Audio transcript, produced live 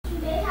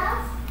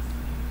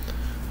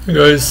Hey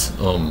guys,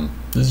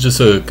 this is just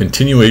a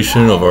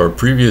continuation of our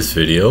previous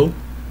video.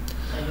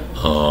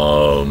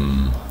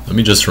 Let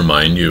me just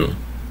remind you,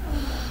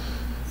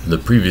 in the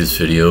previous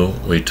video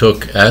we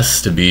took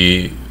s to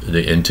be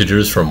the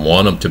integers from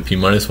 1 up to p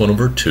minus 1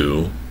 over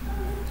 2,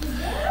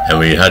 and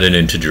we had an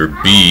integer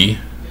b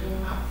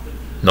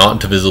not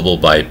divisible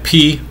by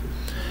p,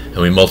 and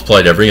we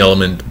multiplied every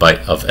element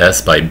of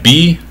s by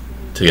b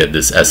to get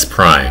this s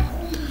prime.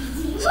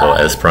 So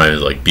s prime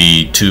is like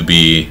b,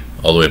 2b,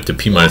 all the way up to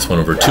p minus 1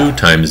 over 2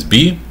 times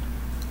b.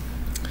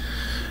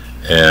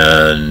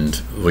 And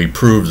we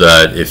proved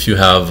that if you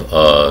have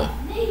a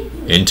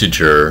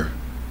integer,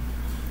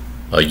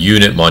 a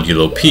unit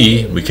modulo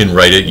p, we can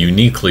write it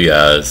uniquely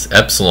as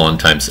epsilon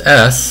times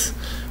s,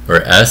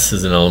 where s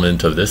is an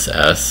element of this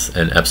s,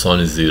 and epsilon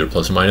is either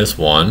plus or minus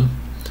 1.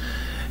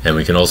 And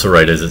we can also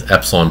write it as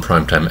epsilon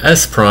prime times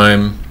s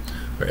prime,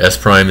 where s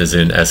prime is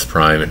in s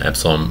prime, and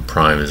epsilon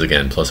prime is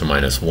again plus or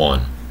minus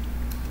 1.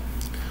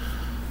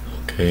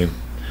 Okay,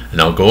 and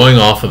now going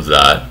off of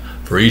that,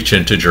 for each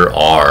integer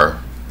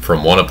r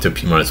from 1 up to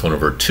p minus 1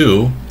 over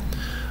 2,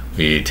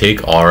 we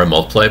take r and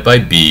multiply it by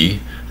b,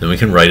 then we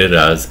can write it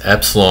as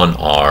epsilon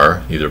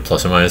r, either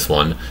plus or minus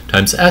 1,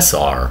 times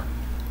sr.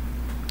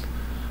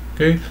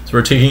 Okay, so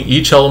we're taking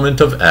each element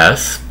of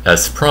s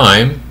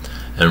prime,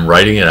 and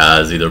writing it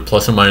as either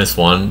plus or minus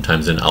 1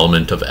 times an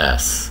element of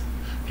s.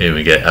 Okay,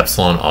 we get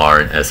epsilon r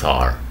and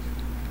sr.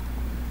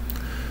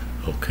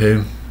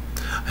 Okay.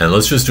 And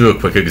let's just do a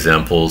quick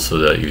example so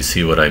that you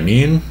see what I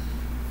mean.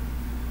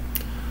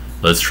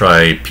 Let's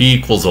try p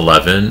equals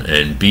 11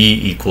 and b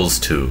equals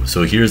 2.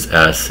 So here's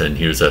s and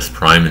here's s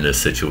prime in this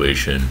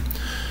situation.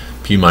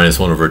 P minus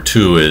 1 over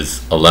 2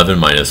 is 11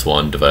 minus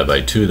 1 divided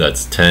by 2.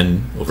 That's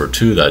 10 over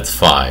 2. That's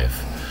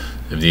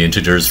 5. If the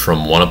integers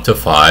from 1 up to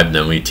 5,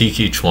 then we take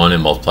each one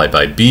and multiply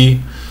by b.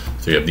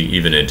 So you have the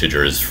even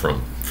integers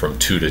from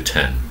 2 to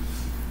 10.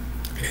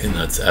 Okay, and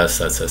that's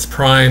s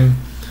prime.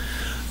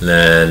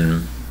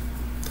 Then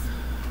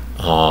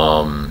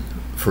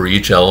for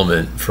each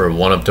element, for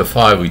 1 up to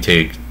 5, we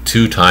take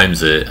 2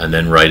 times it and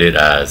then write it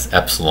as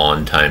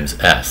epsilon times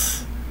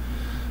s.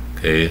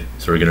 Okay,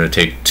 so we're going to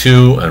take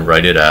 2 and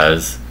write it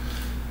as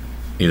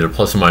either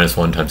plus or minus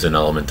 1 times an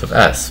element of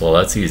s. Well,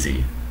 that's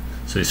easy.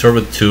 So you start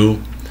with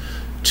 2.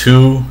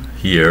 2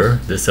 here,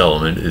 this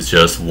element, is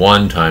just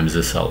 1 times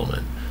this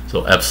element.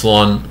 So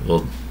epsilon,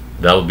 well,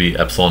 that will be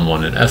epsilon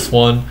 1 and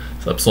s1.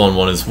 So epsilon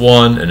 1 is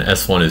 1 and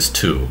s1 is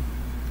 2.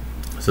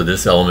 So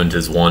this element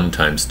is 1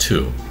 times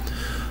 2.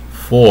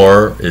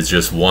 4 is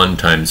just 1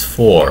 times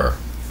 4.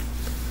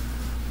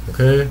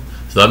 Okay,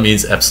 so that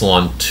means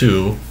epsilon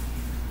 2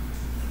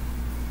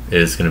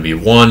 is going to be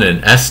 1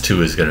 and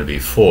s2 is going to be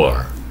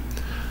 4.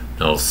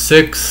 Now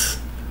 6,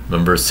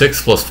 remember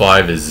 6 plus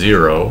 5 is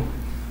 0,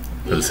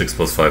 because 6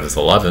 plus 5 is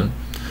 11.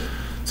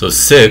 So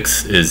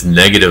 6 is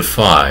negative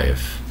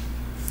 5.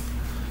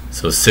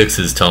 So 6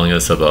 is telling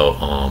us about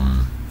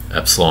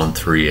epsilon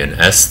 3 and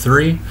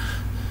s3.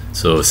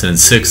 So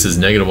since 6 is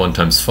negative 1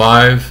 times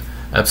 5,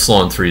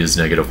 epsilon 3 is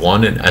negative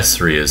 1 and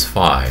s3 is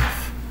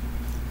 5.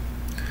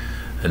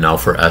 And now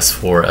for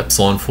s4,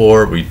 epsilon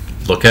 4, we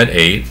look at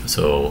 8,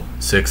 so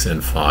 6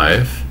 and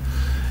 5.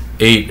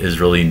 8 is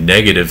really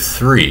negative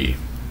 3.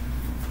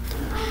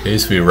 Okay,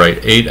 so we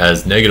write 8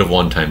 as negative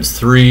 1 times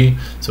 3,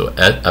 so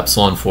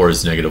epsilon 4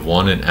 is negative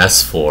 1 and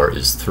s4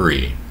 is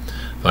 3.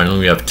 Finally,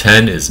 we have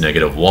 10 is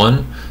negative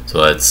 1, so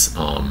that's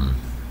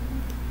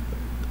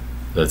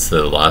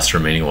the last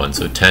remaining one.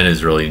 So 10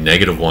 is really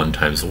negative 1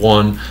 times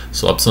 1.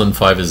 So epsilon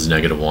 5 is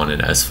negative 1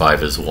 and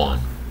s5 is 1.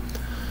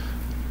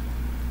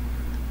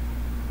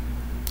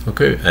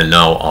 Okay, and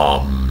now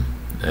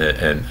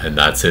and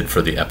that's it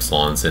for the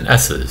epsilons and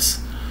s's.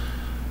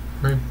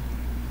 Right.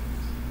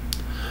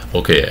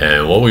 Okay,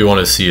 and what we want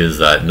to see is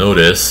that,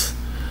 notice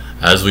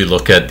as we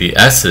look at the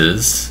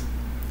s's,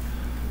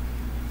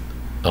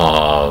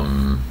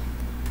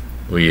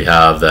 we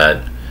have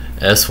that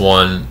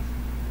s1,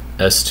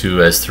 s2,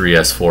 s3,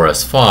 s4,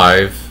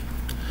 s5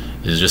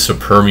 is just a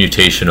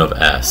permutation of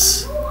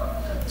s.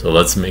 So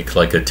let's make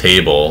like a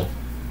table.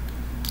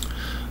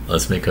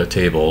 Let's make a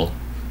table.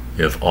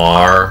 We have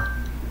r,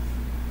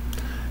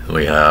 and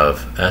we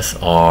have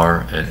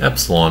sr and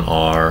epsilon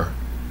r.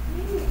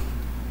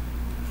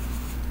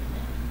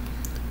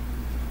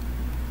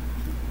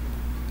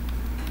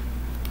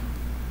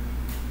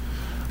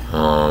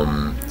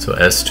 So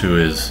s2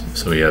 is,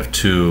 so we have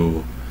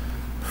 2,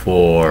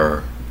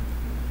 4,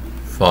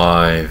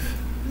 5,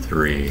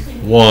 3,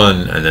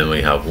 1, and then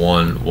we have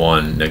 1,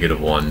 1,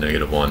 negative 1,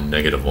 negative 1,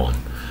 negative 1.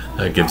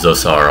 That gives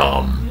us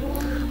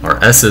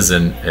our s's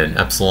and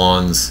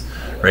epsilons,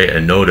 right?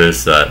 And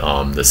notice that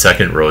the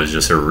second row is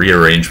just a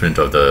rearrangement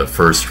of the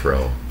first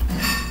row.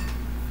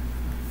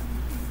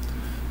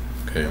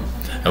 Okay,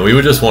 and we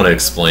would just want to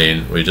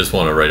explain, we just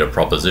want to write a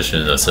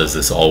proposition that says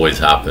this always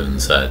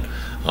happens, that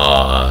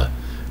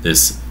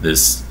this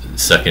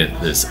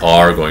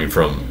r going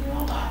from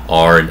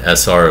r and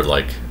sr,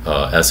 like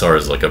sr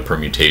is like a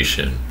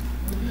permutation.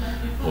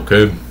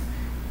 Okay.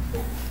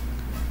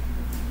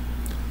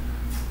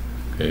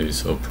 Okay,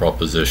 so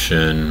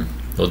proposition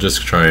we'll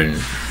just try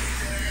and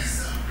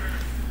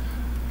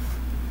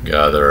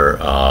gather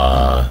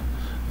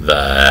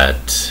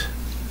that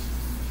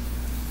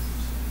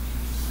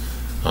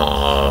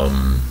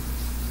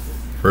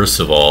first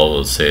of all,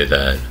 we'll say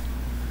that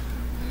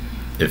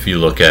if you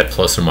look at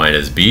plus or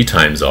minus b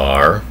times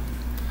r,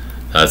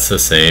 that's the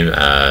same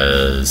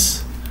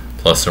as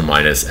plus or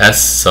minus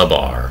s sub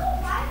r.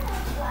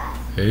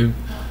 Okay.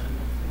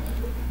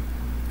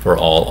 For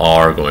all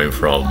r going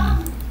from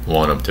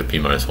 1 up to p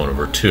minus 1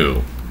 over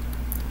 2.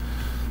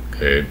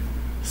 Okay.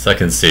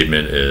 Second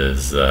statement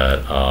is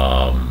that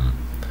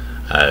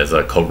as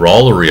a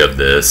corollary of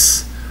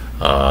this,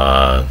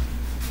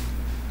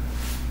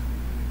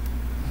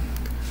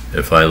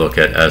 if I look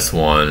at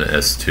S1,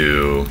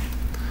 S2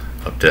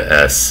 up to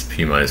S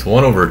p minus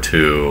 1 over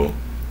 2,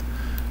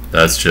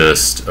 that's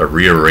just a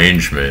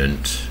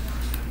rearrangement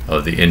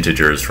of the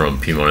integers from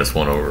p minus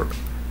 1 over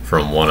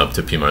from 1 up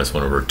to p minus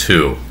 1 over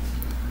 2.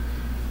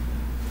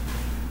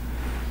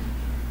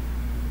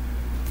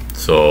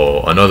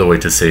 So another way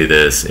to say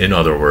this, in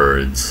other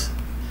words,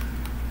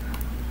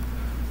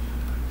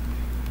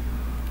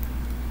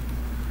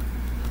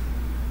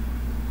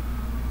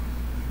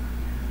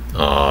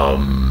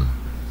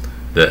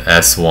 the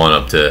S1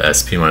 up to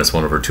SP minus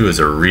 1 over 2 is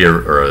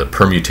a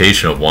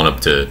permutation of 1 up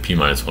to P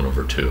minus 1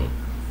 over 2.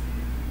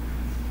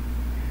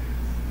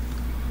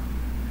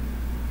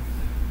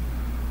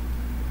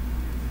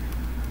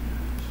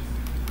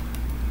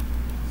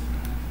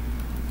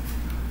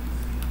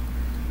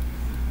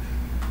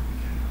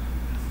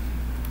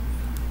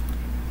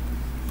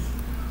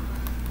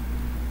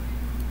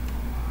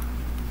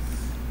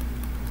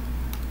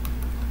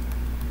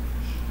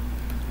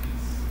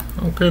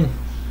 Okay.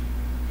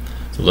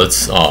 So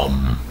let's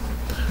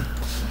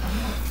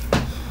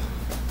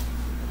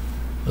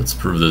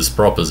prove this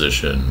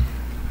proposition.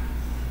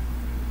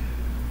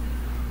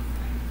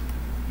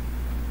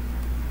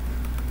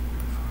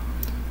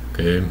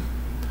 Okay.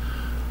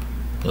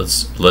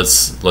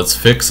 Let's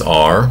fix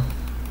R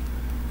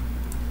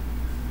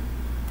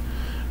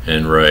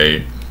and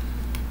write,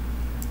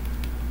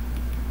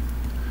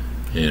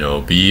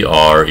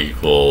 BR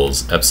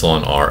equals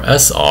epsilon R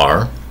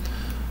SR,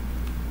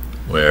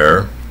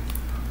 where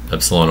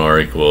epsilon R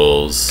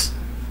equals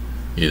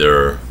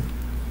either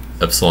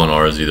epsilon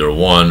R is either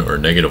 1 or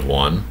negative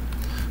 1.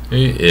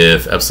 Okay,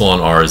 if epsilon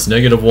R is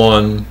negative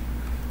 1,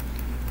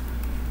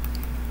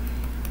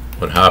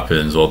 what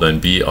happens? Well, then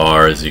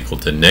BR is equal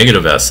to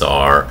negative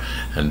SR,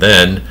 and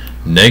then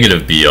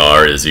negative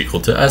BR is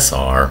equal to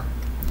SR.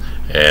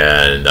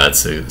 And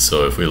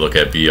so if we look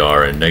at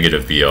BR and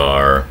negative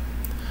BR,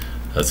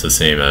 that's the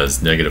same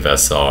as negative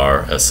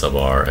SR, S sub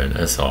R, and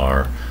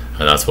SR,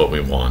 and that's what we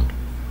want.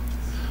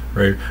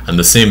 Right? And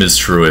the same is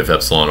true if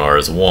epsilon R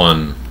is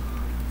 1.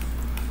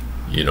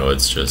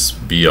 It's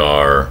just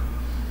BR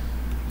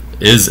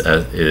is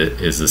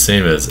the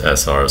same as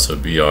SR, so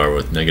BR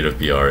with negative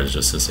BR is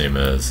just the same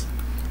as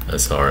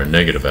SR and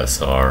negative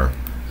SR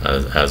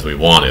as we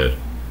wanted.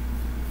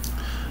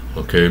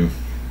 Okay.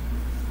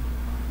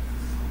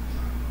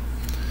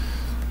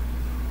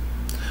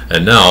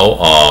 And now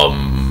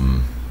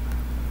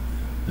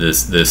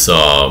this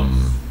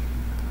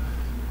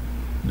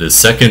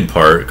second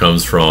part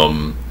comes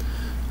from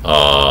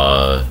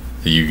the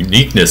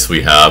uniqueness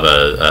we have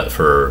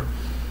for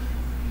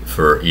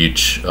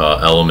each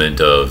element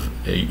of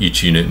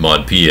each unit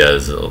mod P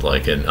as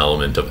like an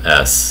element of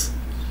S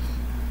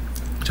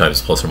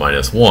times plus or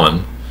minus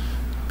 1.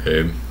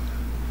 Okay.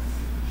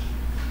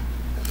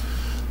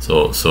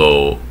 So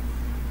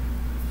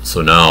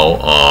now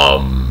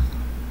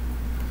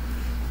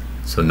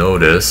so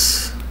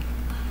notice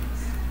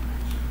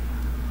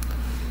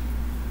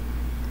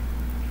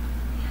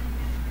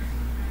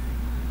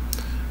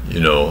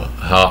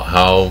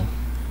how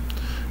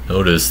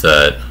notice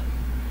that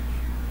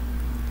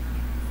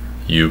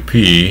UP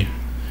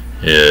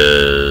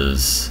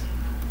is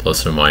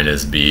plus or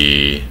minus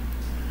B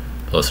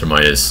plus or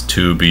minus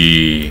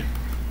 2B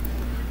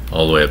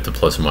all the way up to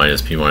plus or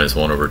minus P minus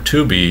 1 over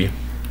 2B.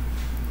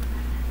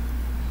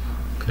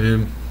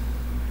 Okay.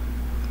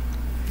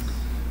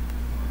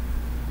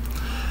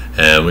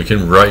 And we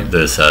can write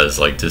this as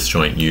like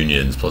disjoint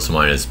unions, plus or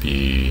minus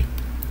B,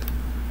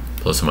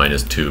 plus or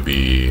minus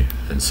 2B,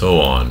 and so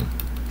on.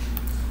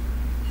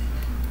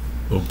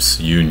 Oops,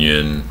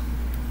 union,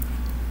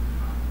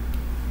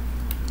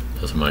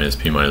 plus or minus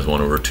P minus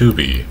 1 over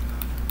 2B.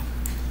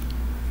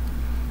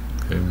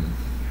 Okay.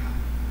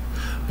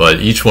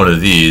 But each one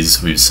of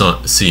these we've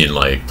seen,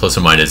 like plus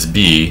or minus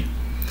B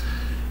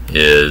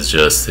is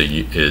just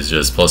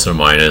plus or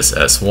minus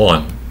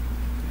S1.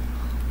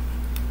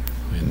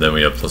 And then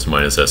we have plus or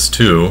minus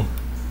S2.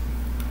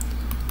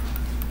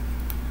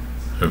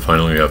 And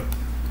finally we have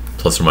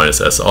plus or minus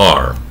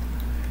SR.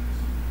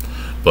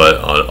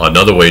 But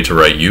another way to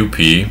write UP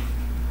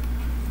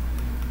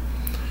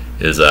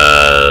is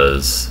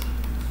as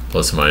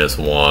plus or minus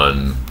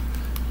 1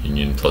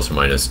 union plus or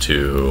minus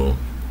 2.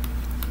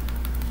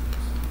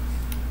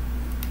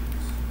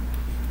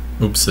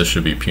 Oops, this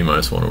should be P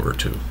minus 1 over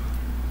 2.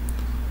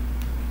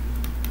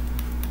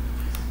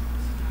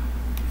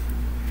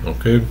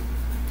 Okay,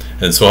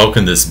 and so how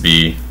can this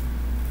be?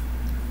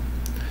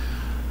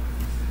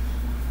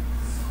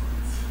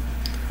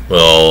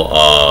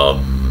 Well,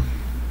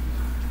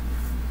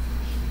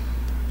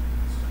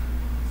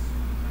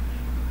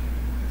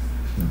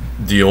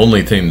 the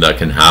only thing that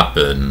can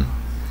happen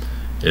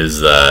is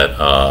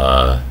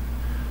that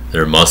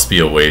there must be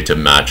a way to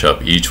match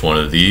up each one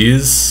of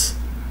these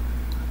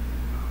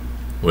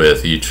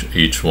with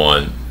each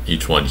one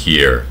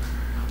here,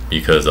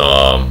 because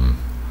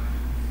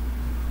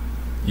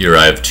here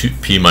I have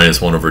p minus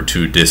 1 over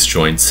 2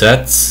 disjoint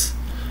sets,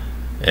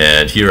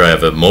 and here I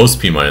have at most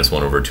p minus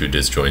 1 over 2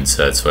 disjoint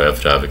sets, so I have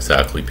to have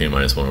exactly p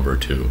minus 1 over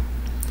 2.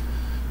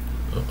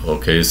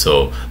 Okay,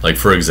 so like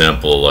for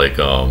example, like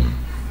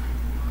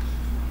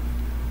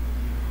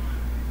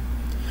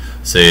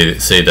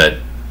say that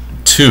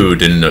 2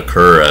 didn't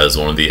occur as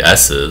one of the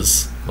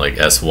s's, like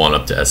s1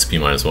 up to sp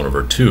minus 1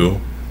 over 2.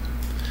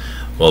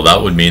 Well,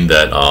 that would mean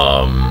that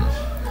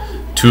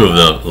two of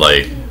them,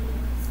 like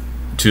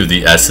two of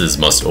the s's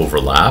must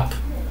overlap,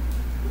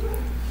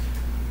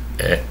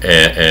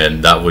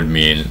 and that would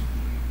mean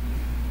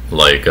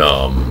like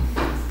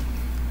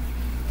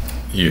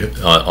you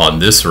on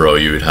this row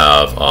you would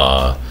have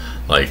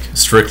like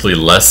strictly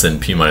less than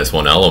p minus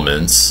 1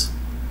 elements,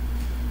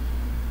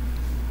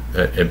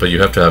 but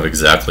you have to have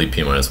exactly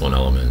p minus 1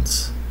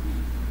 elements.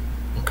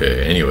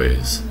 Okay,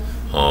 anyways,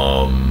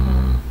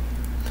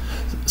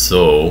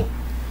 so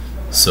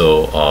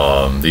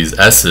these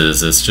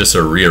s's is just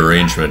a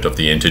rearrangement of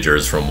the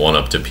integers from 1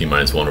 up to p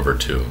minus 1 over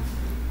 2.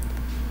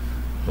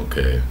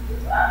 Okay,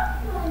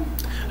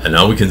 and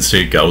now we can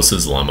state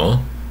Gauss's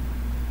lemma.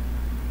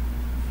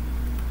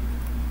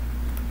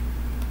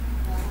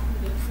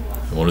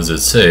 And what does it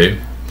say?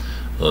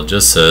 Well, it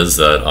just says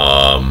that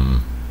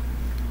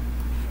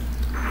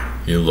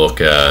you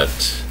look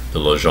at the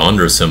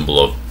Legendre symbol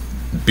of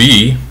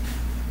B,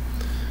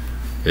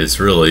 it's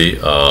really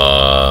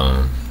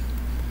the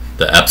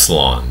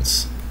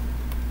epsilons,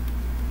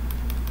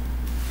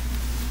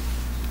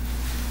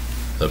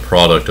 the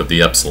product of the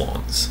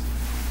epsilons.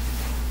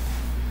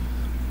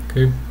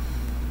 Okay.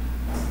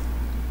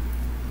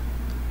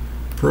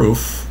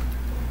 Proof.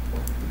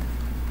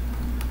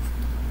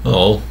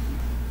 Well,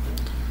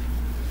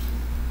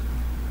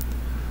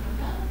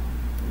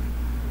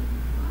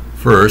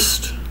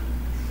 first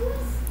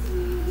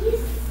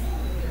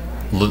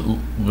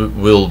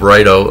we'll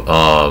write out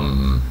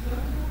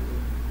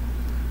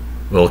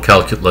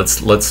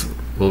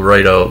we'll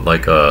write out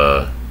like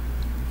a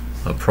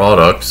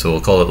product, so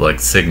we'll call it like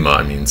sigma.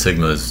 I mean,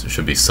 sigma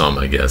should be sum,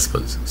 I guess,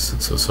 but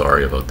so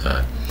sorry about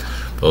that.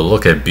 But we'll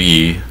look at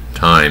B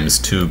times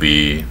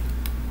 2B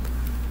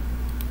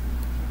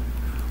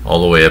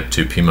all the way up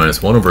to p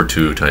minus 1 over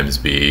 2 times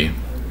B.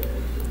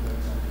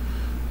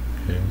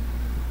 Okay.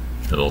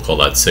 And we'll call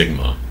that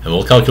sigma. And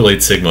we'll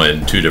calculate sigma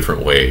in two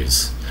different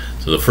ways.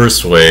 So the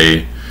first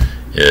way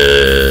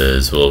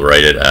is we'll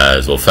write it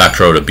as, we'll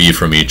factor out a b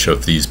from each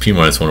of these p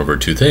minus 1 over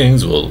 2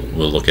 things. We'll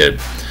look at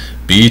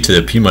b to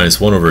the p minus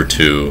 1 over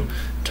 2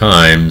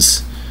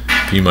 times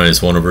p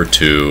minus 1 over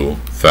 2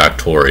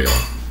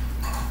 factorial.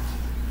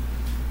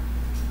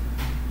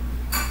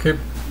 Okay.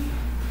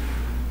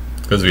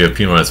 Because we have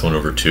p minus 1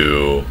 over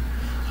 2,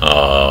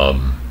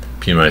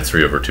 p minus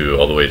 3 over 2,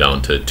 all the way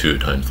down to 2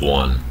 times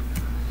 1,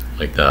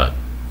 like that.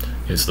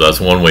 Okay, so that's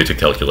one way to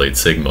calculate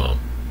sigma.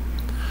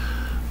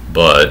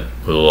 But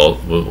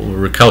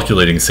we're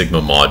calculating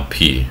sigma mod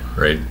p,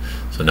 right?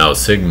 So now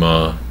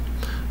sigma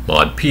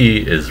mod p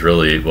is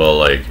really, well,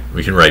 like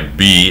we can write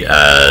b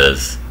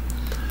as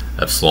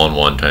epsilon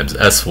 1 times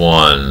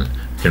s1.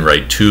 We can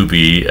write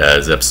 2b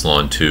as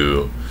epsilon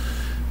 2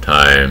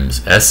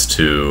 times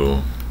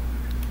s2,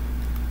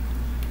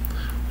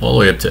 all the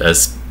way up to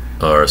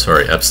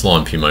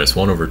epsilon p minus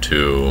 1 over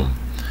 2,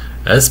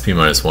 sp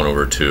minus 1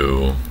 over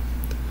 2.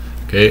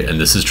 Okay,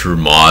 and this is true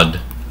mod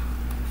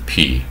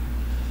p.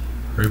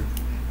 Right.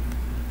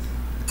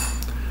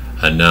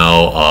 And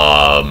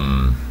now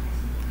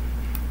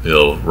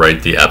we'll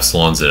write the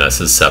epsilons and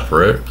s's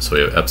separate. So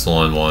we have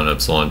epsilon 1,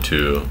 epsilon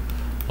 2,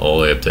 all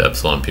the way up to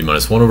epsilon p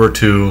minus 1 over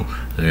 2.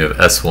 Then we have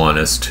s1,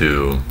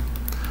 s2,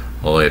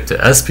 all the way up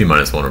to sp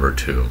minus 1 over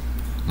 2,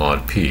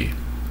 mod p.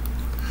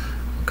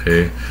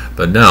 Okay,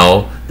 but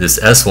now this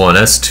s1,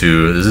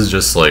 s2, this is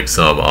just like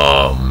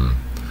some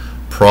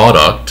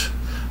product,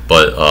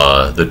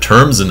 but the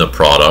terms in the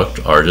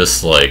product are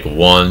just like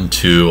 1,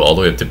 2, all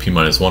the way up to p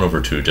minus 1 over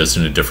 2, just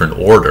in a different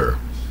order.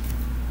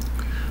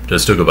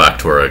 Just to go back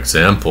to our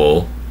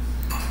example,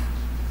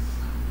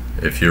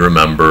 if you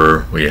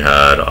remember, we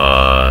had,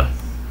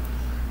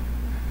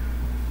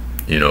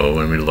 you know,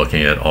 when we were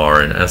looking at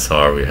R and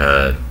SR, we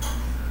had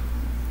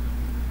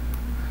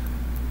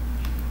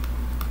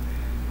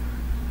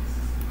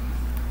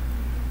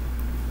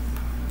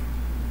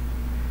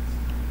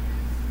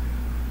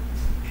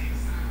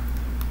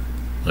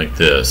like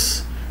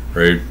this,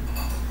 right?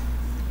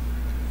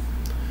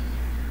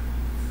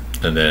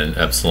 And then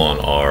epsilon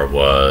r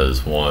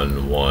was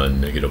 1,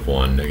 1,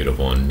 -1,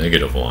 -1,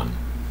 -1.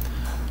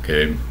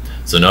 Okay,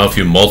 So now if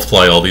you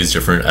multiply all these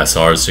different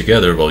SRs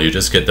together, well, you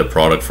just get the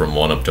product from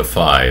 1 up to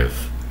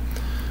 5.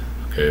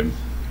 Okay,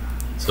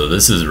 so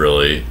this is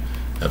really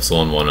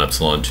epsilon 1,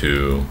 epsilon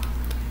 2,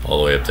 all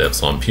the way up to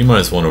epsilon p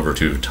minus 1 over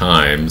 2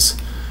 times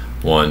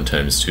 1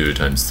 times 2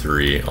 times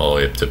 3, all the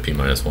way up to p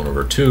minus 1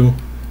 over 2.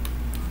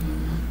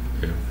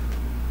 Okay.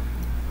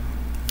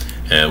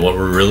 And what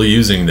we're really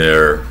using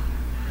there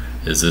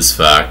is this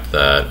fact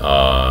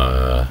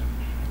that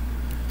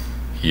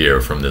here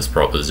from this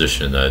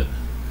proposition that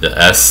the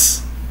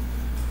S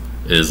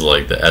is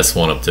like the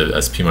S1 up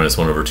to SP minus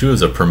 1 over 2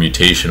 is a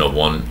permutation of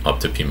 1 up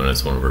to P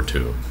minus 1 over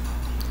 2.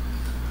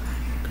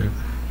 Okay.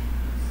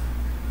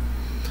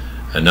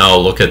 And now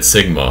look at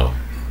sigma.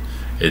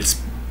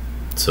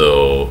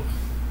 So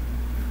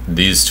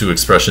these two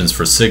expressions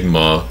for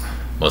sigma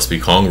must be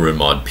congruent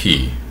mod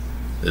P,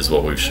 is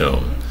what we've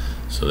shown.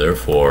 So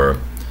therefore,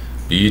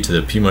 B to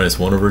the P minus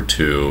 1 over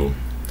 2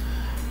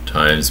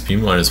 times P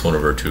minus 1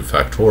 over 2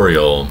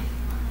 factorial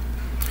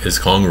is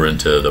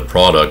congruent to the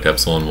product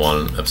epsilon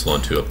 1,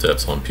 epsilon 2 up to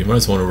epsilon p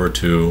minus 1 over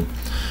 2.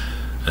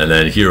 And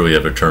then here we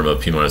have a term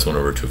of p minus 1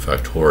 over 2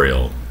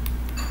 factorial.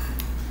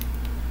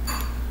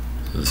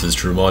 So this is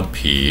true mod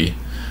p.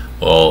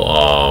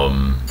 Well,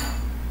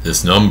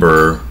 this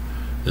number,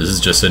 this is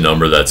just a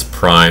number that's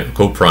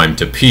co-prime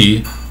to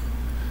p.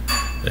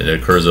 And it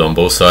occurs on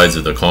both sides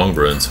of the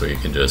congruent, so you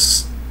can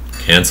just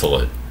cancel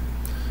it.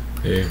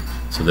 Okay,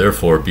 so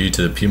therefore b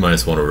to the p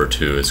minus 1 over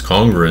 2 is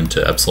congruent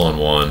to epsilon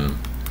 1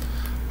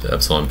 to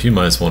epsilon p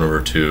minus 1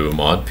 over 2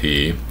 mod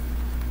p,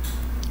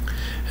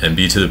 and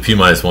b to the p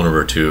minus 1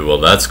 over 2, well,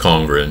 that's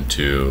congruent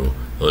to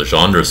the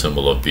Legendre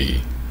symbol of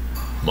b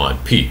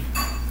mod p.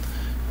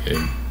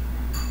 Okay.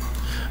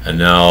 And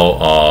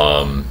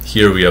now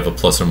here we have a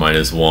plus or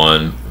minus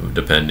 1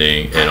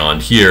 depending, and on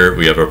here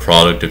we have a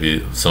product of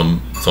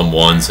some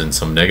ones and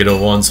some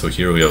negative ones, so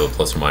here we have a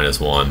plus or minus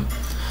 1.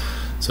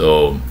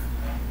 So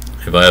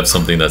if I have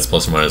something that's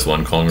plus or minus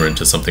 1 congruent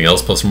to something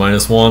else plus or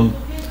minus 1,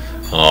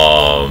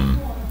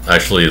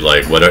 actually,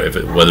 like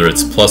whether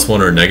it's plus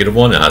 1 or negative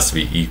 1, it has to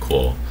be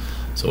equal.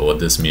 So what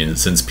this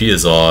means, since p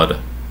is odd,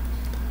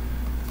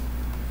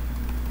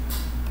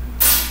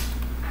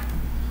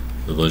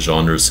 the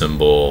Legendre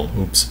symbol,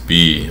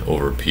 b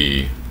over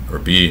p, or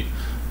b,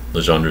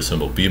 Legendre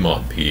symbol b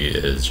mod p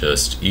is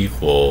just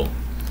equal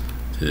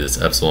to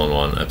this epsilon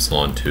 1,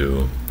 epsilon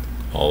 2,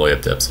 all the way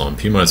up to epsilon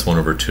p minus 1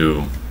 over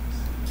 2.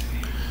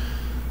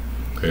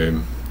 Okay.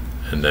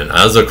 And then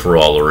as a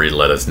corollary,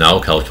 let us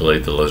now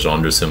calculate the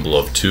Legendre symbol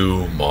of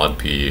 2 mod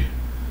p.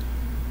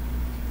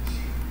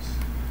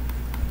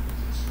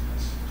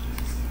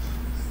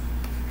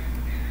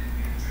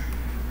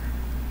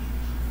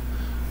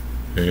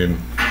 Okay.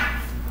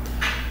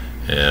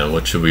 And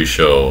what should we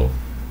show?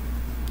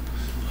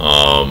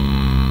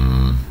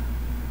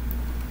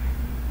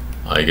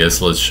 I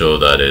guess let's show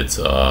that it's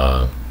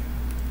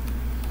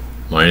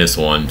minus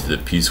 1 to the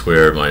p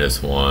squared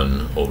minus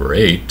 1 over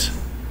 8.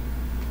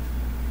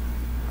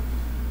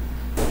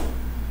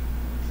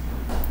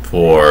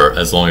 For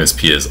as long as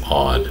p is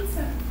odd.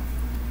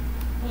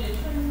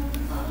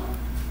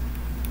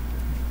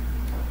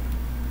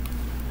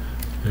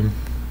 Okay.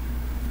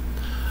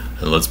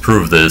 And let's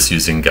prove this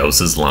using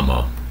Gauss's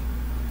lemma.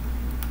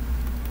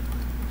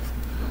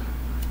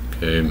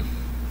 Okay.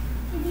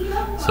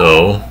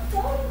 So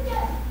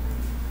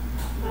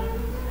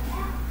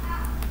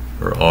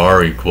for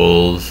r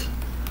equals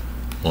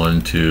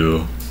 1,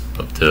 2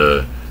 up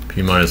to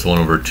p minus 1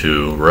 over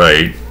 2,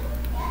 right?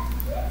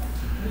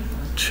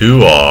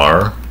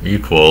 2r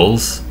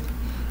equals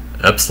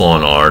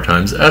epsilon r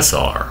times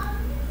SR.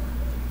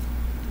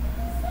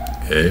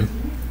 Okay.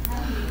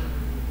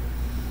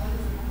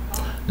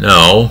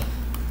 Now,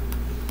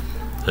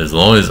 as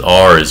long as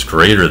r is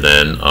greater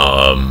than,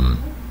 as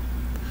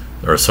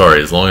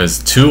long as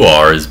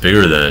 2r is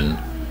bigger than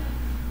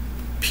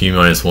p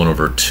minus 1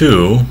 over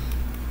 2,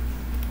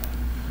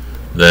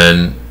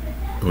 then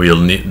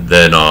we'll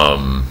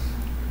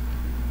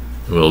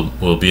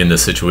be in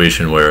this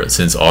situation where,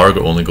 since r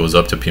only goes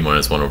up to p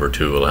minus 1 over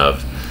 2, we'll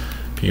have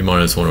p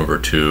minus 1 over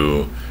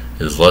 2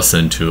 is less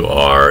than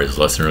 2r is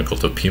less than or equal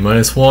to p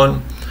minus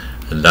 1,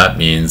 and that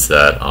means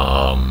that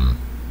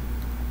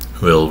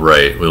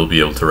we'll be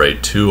able to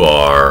write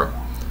 2r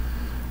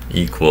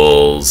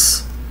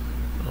equals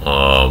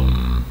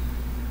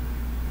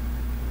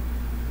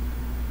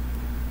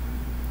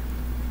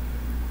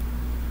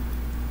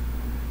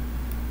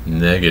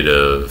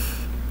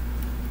negative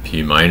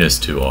p minus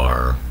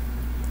 2r,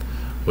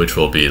 which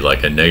will be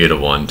like a negative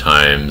 1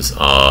 times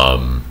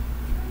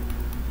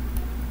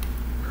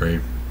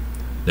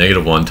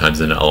negative 1 times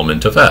an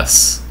element of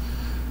s.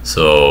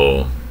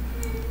 So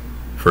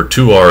for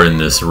 2r in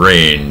this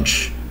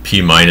range,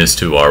 p minus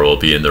 2r will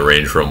be in the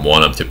range from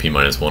 1 up to p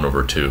minus 1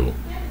 over 2.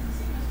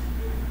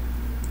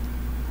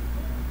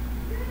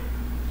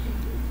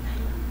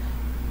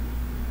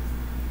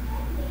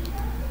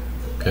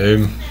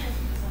 Okay.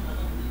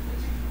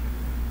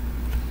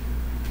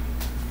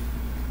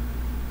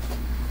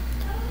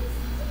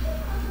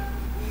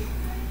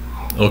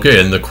 Okay,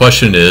 and the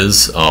question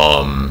is,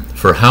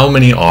 for how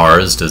many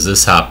r's does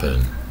this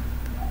happen?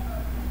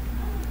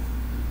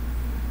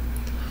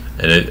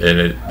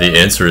 And the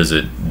answer is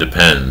it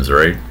depends,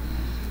 right?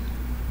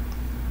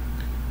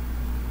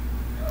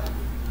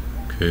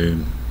 Okay.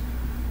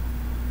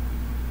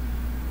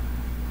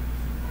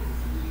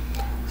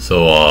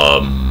 So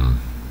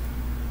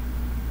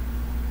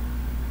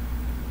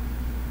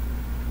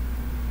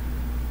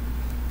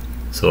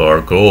so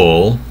our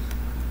goal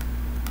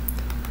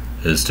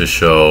is to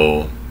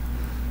show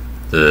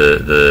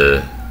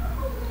that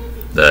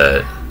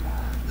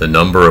the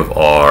number of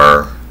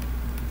r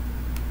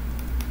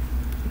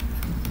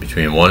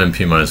between 1 and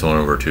p minus 1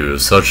 over 2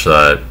 is such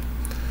that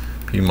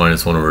p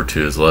minus 1 over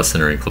 2 is less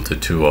than or equal to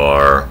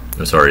 2r,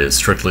 or sorry, is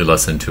strictly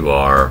less than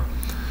 2r,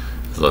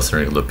 is less than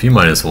or equal to p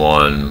minus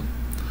 1,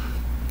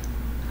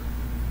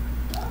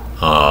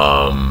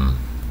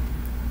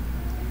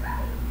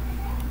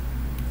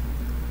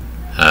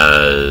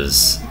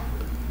 has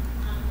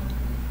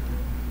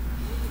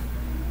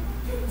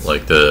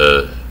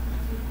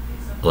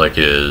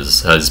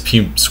has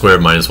p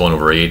squared minus 1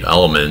 over 8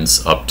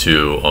 elements up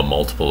to a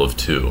multiple of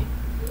 2.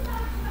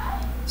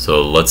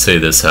 So let's say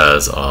this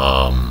has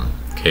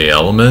k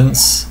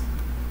elements,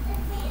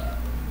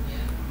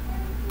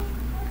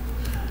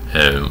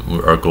 and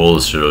our goal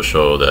is to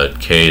show that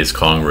k is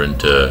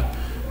congruent to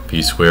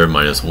p squared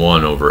minus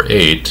 1 over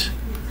 8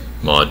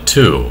 mod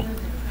 2.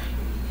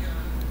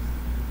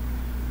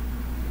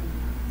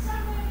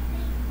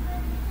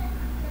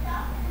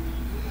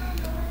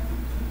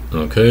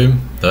 Okay,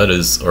 that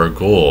is our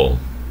goal.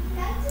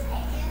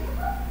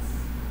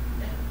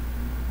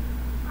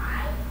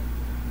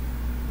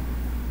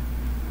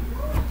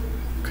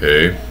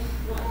 Okay,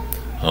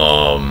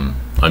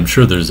 I'm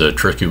sure there's a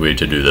tricky way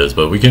to do this,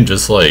 but we can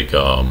just like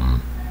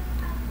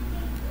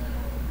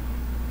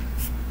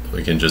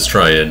we can just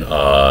try and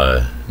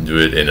do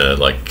it in a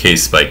like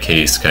case by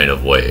case kind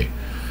of way,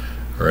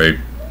 right?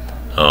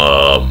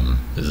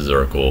 This is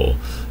our goal.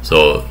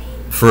 So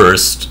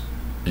first,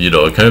 you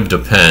know, it kind of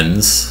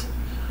depends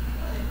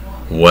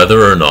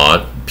whether or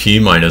not p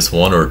minus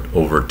 1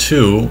 over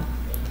 2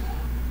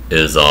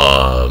 is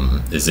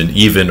an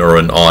even or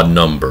an odd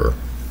number.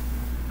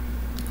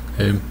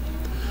 Okay,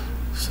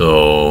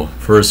 so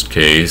first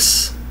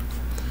case,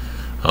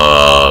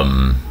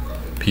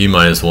 p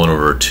minus 1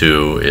 over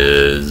 2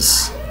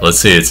 is, let's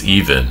say it's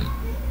even.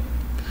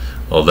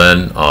 Well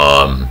then,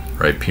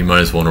 right, p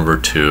minus 1 over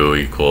 2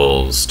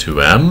 equals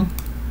 2m.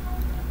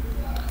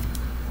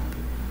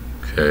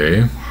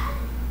 Okay.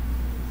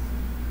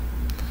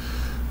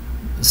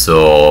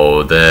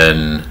 So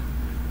then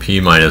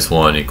p minus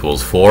 1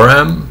 equals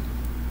 4m,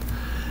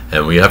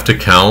 and we have to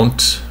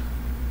count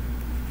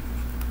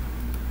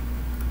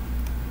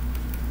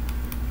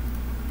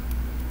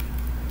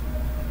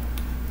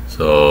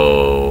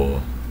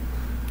so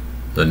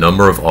the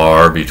number of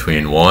r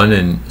between 1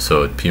 and,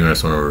 so p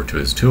minus 1 over 2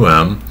 is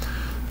 2m,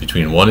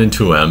 between 1 and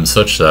 2m,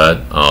 such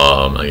that,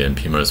 again,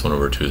 p minus 1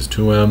 over 2 is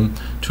 2m,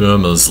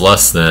 2m is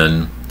less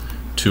than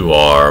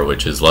 2r,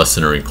 which is less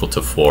than or equal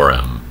to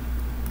 4m.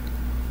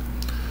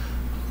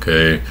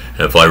 Okay,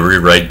 and if I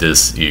rewrite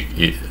this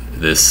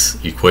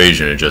this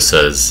equation, it just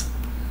says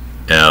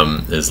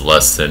m is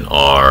less than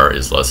r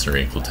is less than or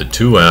equal to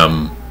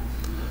 2m.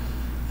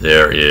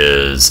 There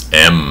is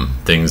m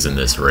things in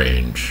this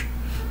range.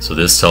 So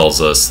this tells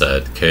us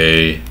that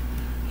k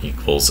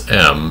equals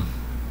m.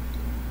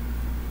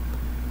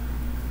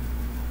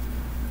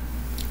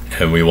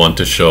 And we want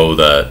to show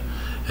that,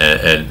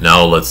 and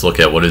now let's look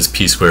at what is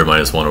p squared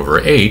minus 1 over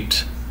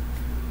 8.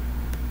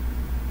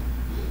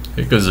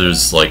 Because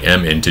there's like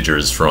m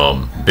integers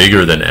from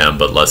bigger than m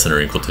but less than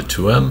or equal to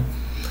 2m.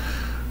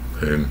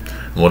 Okay.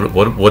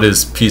 What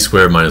is p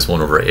squared minus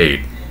 1 over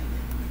 8?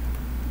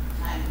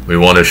 We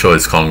want to show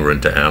it's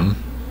congruent to m.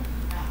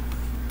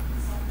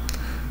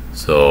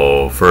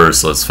 So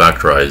first let's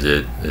factorize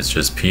it. It's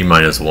just p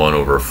minus 1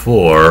 over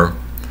 4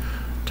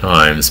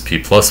 times p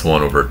plus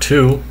 1 over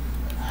 2.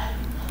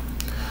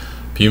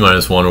 P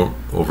minus 1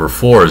 over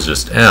 4 is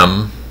just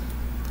m,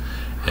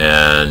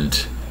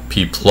 and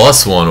p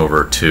plus 1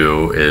 over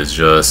 2 is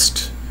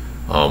just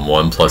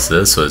 1 plus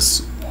this, so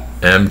it's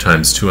m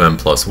times 2m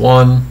plus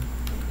 1.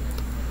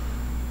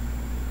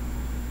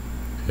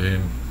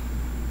 Okay.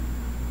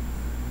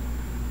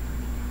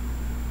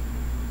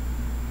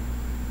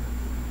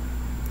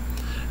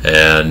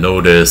 And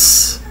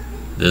notice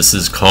this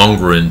is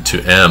congruent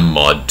to m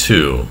mod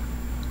 2.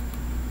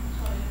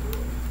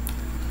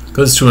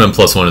 Because 2m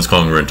plus 1 is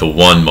congruent to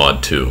 1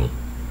 mod 2.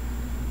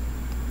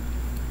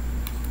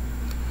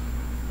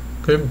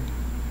 Okay.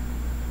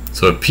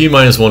 So if p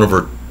minus 1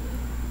 over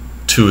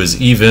 2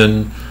 is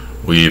even,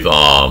 we've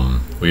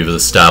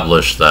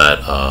established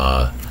that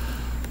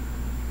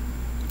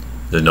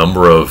the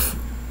number of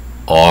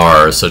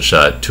r such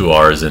that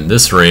 2r is in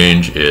this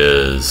range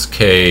is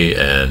k,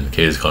 and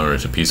k is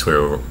congruent to p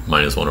squared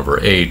minus 1 over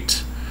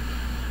 8.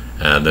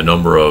 And the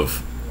number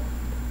of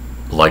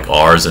like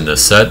r's in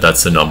this set,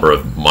 that's the number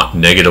of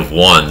negative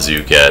 1s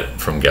you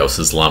get from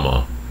Gauss's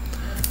lemma.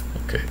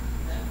 Okay.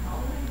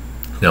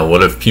 Now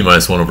what if p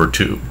minus 1 over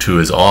 2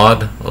 is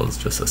odd? Well, it's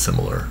just a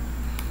similar.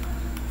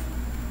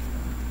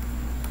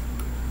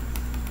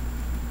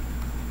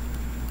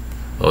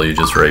 Well, you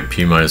just write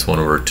p minus 1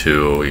 over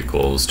 2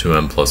 equals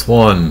 2m plus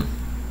 1.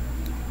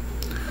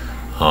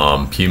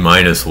 P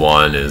minus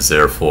 1 is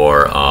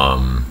therefore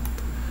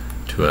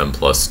 2m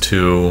plus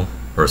 2,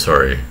 or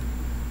sorry,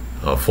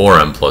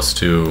 4m plus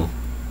 2.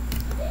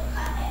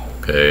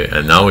 Okay,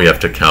 and now we have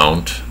to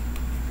count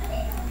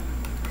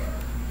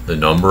the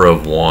number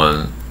of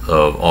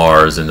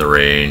r's in the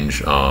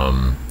range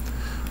 1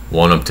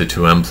 up to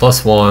 2m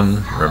plus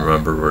 1.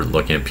 Remember, we're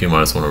looking at p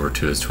minus 1 over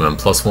 2 is 2m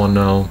plus 1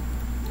 now,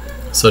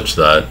 such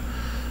that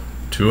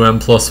 2m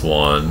plus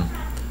 1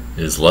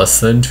 is less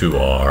than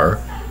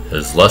 2r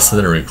is less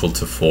than or equal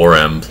to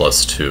 4m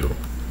plus 2.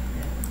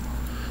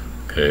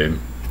 Okay,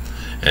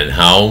 and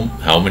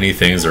how many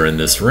things are in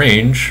this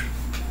range?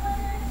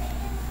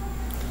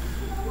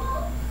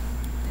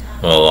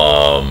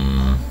 Well,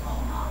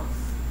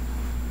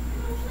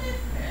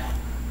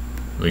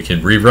 we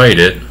can rewrite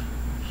it.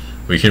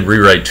 We can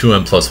rewrite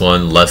 2m plus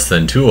 1 less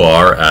than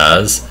 2r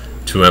as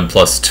 2m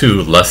plus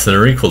 2 less than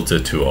or equal to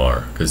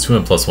 2r, because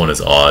 2m plus 1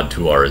 is odd,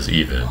 2r is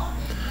even.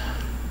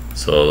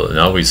 So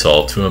now we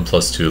solve 2m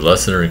plus 2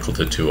 less than or equal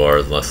to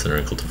 2r less than or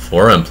equal to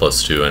 4m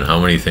plus 2, and how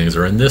many things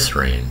are in this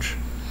range?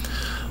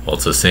 Well,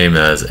 it's the same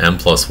as m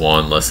plus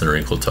 1 less than or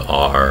equal to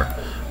r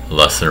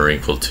less than or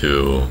equal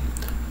to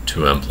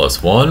 2m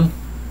plus 1.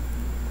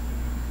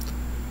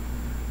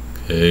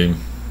 Okay.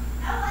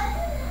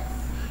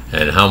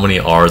 And how many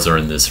r's are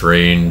in this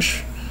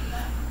range?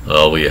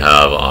 Well, we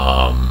have,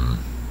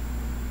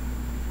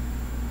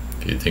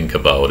 if you think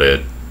about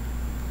it,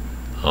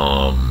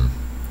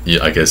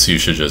 yeah, I guess you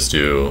should just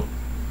do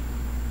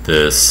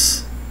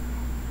this.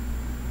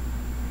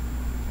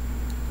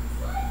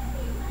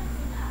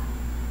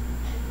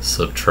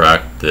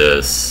 Subtract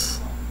this.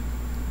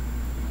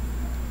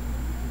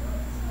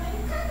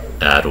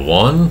 Add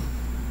 1.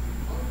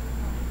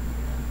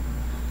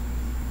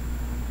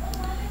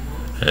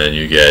 And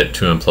you get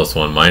 2m plus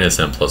 1 minus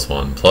m plus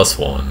 1 plus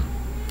 1.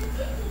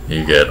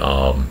 You get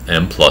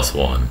m plus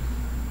 1.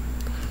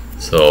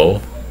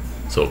 So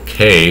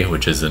k,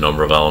 which is the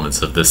number of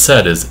elements of this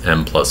set, is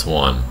m plus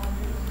 1.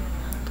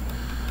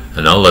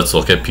 And now let's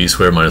look at p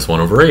squared minus 1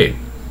 over 8.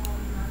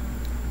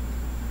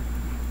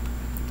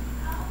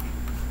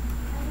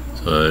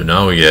 So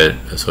now we get,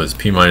 so it's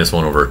p minus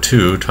 1 over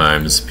 2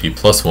 times p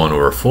plus 1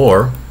 over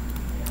 4.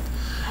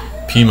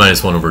 P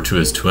minus 1 over 2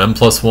 is 2m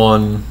plus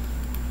 1.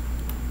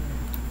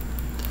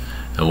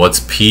 And what's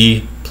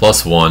p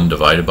plus 1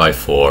 divided by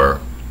 4?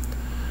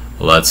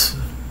 Well, that's,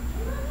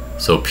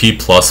 so p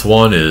plus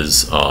 1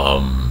 is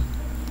 4m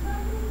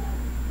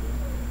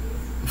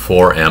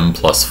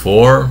plus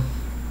 4,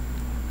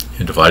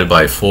 and divided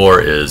by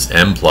 4 is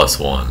m plus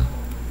 1.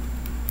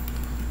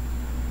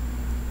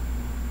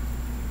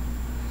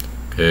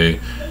 Okay,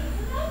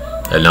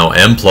 and now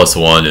m plus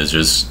 1 is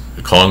just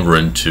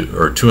congruent to,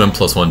 or 2m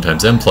plus 1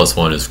 times m plus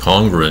 1 is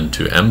congruent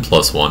to m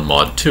plus 1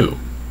 mod 2.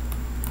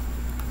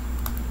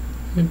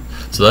 Okay.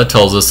 So that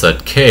tells us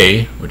that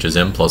k, which is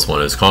m plus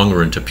 1, is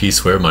congruent to p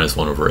squared minus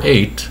 1 over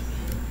 8.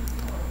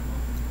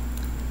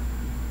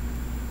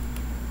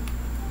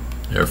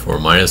 Therefore,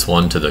 minus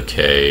 1 to the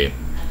k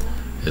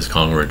is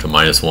congruent to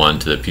minus 1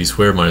 to the p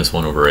squared minus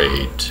 1 over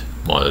 8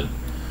 mod,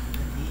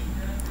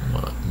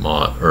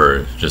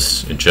 or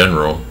just in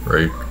general,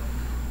 right?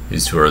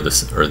 These two are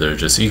this, or they're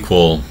just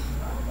equal.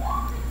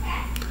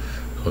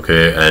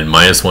 Okay, and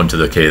minus 1 to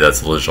the k,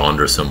 that's the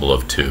Legendre symbol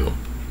of 2.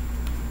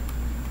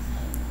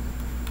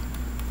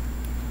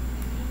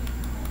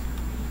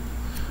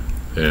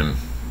 Okay.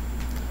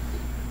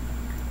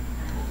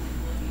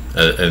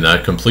 And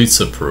that completes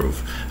the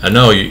proof. And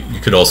now you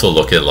could also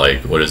look at,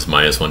 like, what is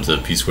minus 1 to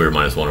the p squared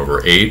minus 1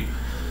 over 8.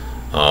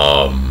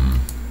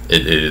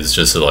 It is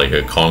just like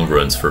a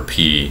congruence for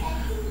p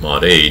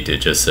mod 8. It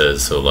just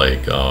says, so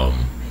like,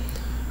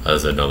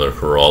 as another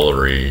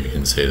corollary, you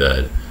can say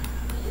that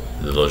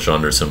the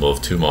Legendre symbol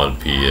of 2 mod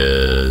p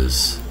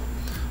is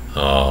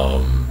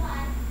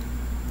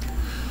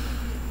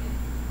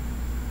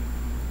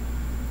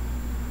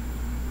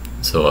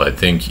so I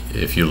think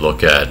if you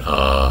look at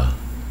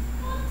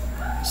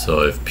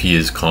so if p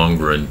is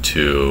congruent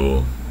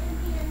to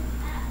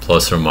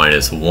plus or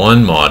minus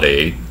 1 mod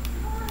 8,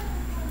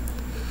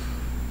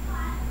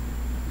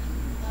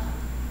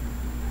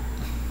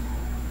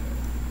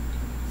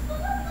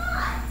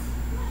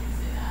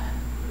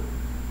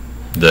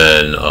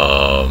 then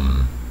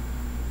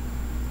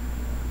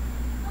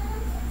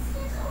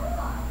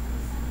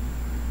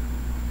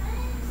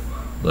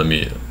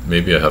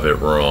maybe I have it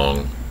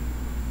wrong.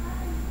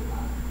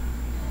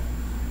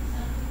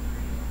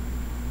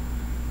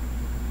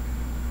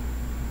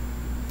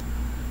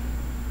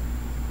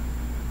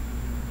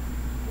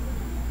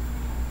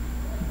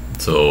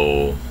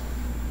 So,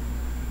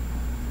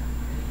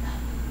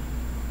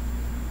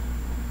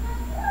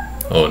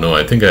 oh no,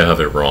 I think I have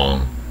it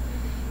wrong.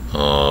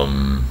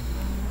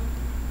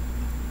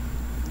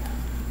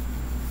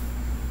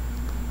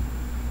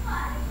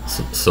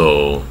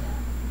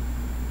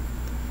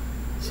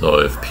 So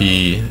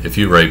if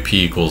you write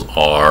P equals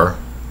R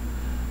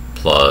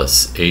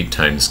plus 8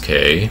 times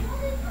K,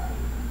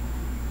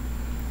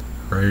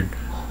 right?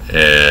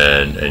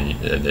 And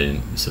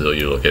then so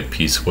you look at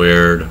P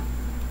squared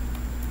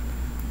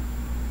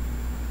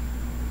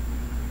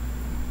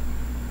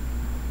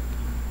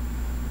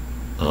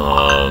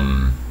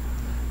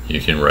you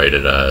can write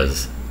it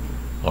as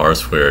R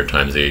squared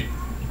times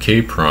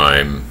 8K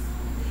prime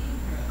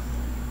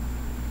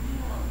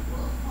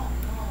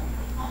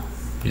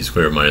P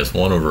squared minus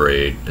 1 over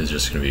 8 is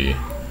just going to be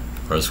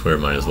R squared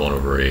minus 1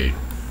 over 8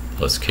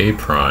 plus K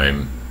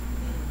prime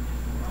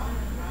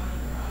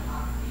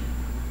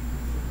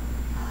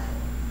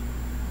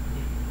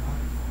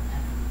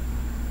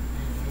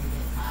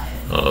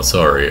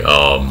sorry,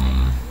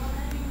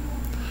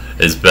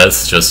 it's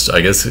best just,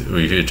 I guess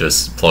we could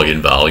just plug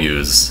in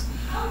values,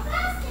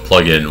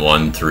 plug in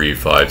 1, 3,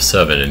 5,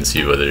 7 and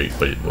see whether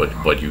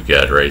what you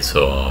get, right?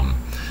 So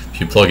if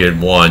you plug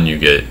in 1, you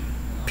get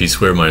P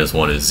squared minus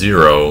 1 is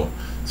 0,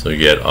 so you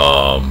get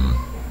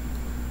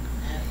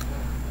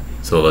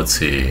so let's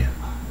see,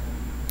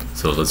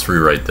 so let's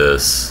rewrite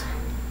this.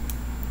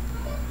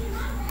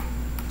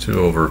 2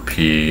 over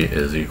P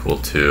is equal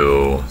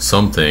to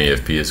something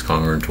if P is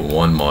congruent to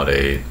 1 mod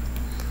 8.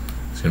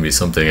 It's going to be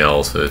something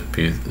else if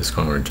P is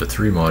congruent to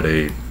 3 mod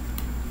 8.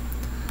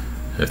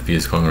 If P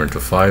is congruent to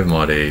 5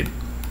 mod 8.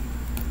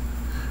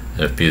 And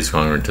if P is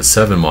congruent to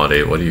 7 mod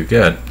 8, what do you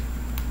get?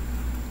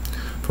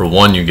 For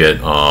 1 you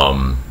get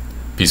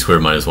P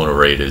squared minus 1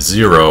 over 8 is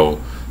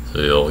 0. So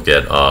you'll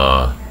get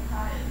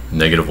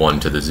negative 1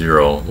 to the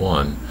 0,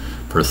 1.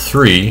 For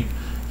 3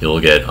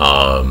 you'll get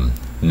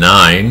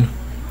 9.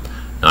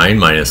 9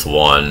 minus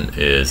 1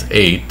 is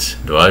 8,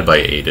 divided by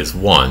 8 is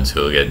 1,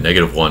 so you'll get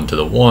negative 1 to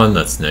the 1,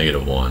 that's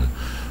negative 1.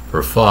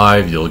 For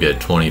 5, you'll get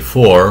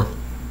 24,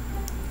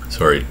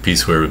 sorry, P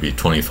squared would be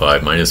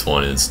 25, minus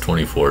 1 is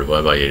 24,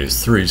 divided by 8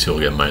 is 3, so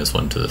you'll get minus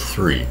 1 to the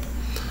 3.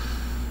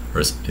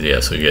 Yeah,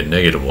 so you get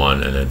negative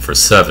 1, and then for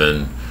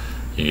 7,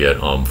 you get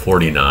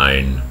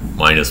 49,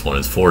 minus 1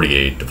 is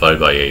 48, divided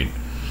by 8,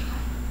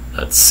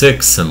 that's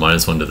 6, and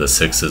minus 1 to the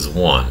 6 is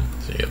 1,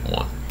 so you get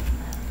 1.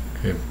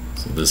 Okay.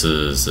 So this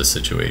is the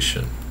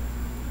situation.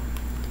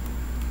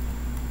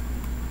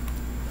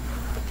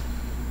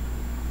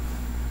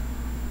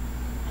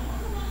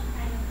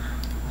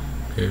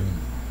 Okay.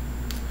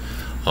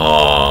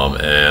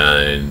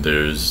 And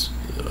there's,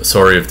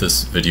 sorry if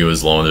this video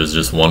is long, there's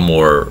just one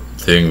more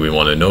thing we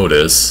want to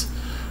notice.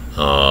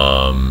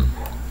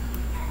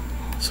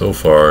 So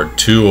far,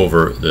 2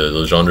 over the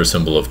Legendre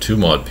symbol of 2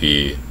 mod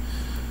P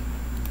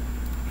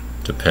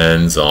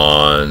depends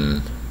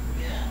on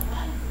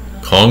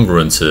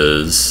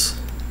congruences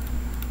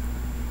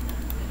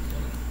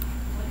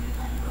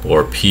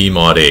or P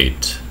mod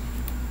 8.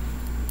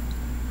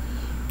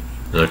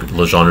 The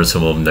Legendre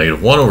symbol of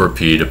negative 1 over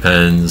P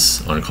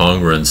depends on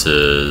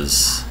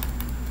congruences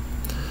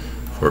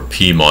for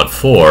P mod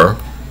 4.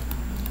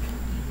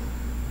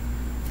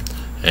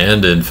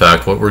 And in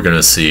fact, what we're going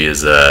to see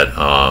is that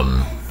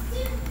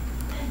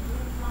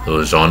the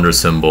Legendre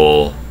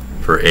symbol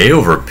for A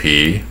over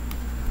P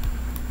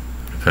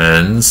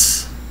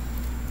depends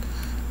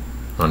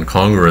on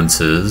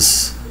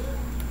congruences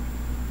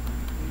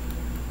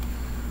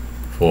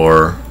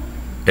for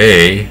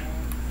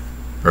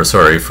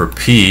for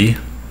P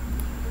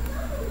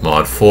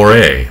mod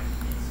 4A.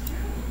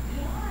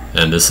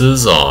 And this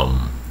is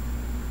I'll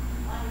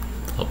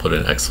put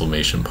an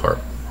exclamation point.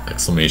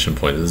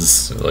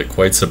 This is like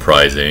quite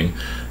surprising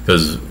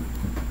because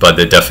by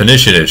the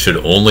definition it should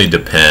only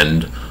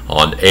depend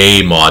on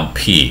A mod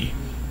P.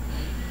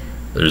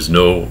 There's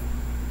no,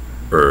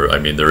 or I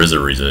mean there is a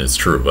reason it's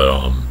true,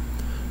 but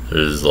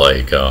there's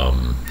like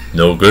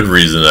no good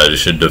reason that it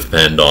should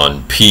depend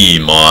on P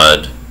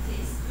mod,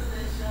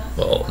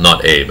 well,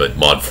 not A, but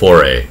mod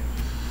 4A.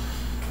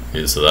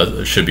 Okay, so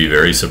that should be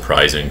very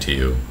surprising to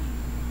you.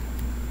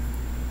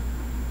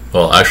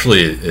 Well,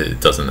 actually, it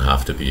doesn't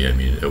have to be. I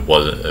mean, it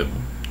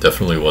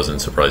definitely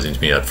wasn't surprising to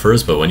me at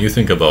first, but when you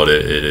think about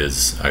it, it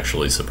is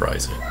actually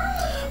surprising.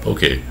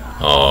 Okay,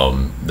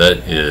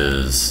 that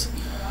is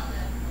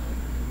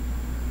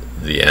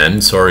the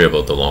end. Sorry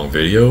about the long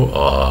video.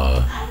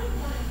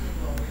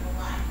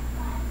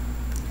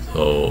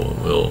 So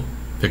we'll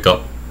pick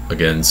up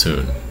again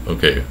soon.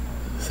 Okay,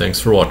 thanks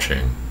for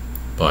watching.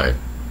 Bye.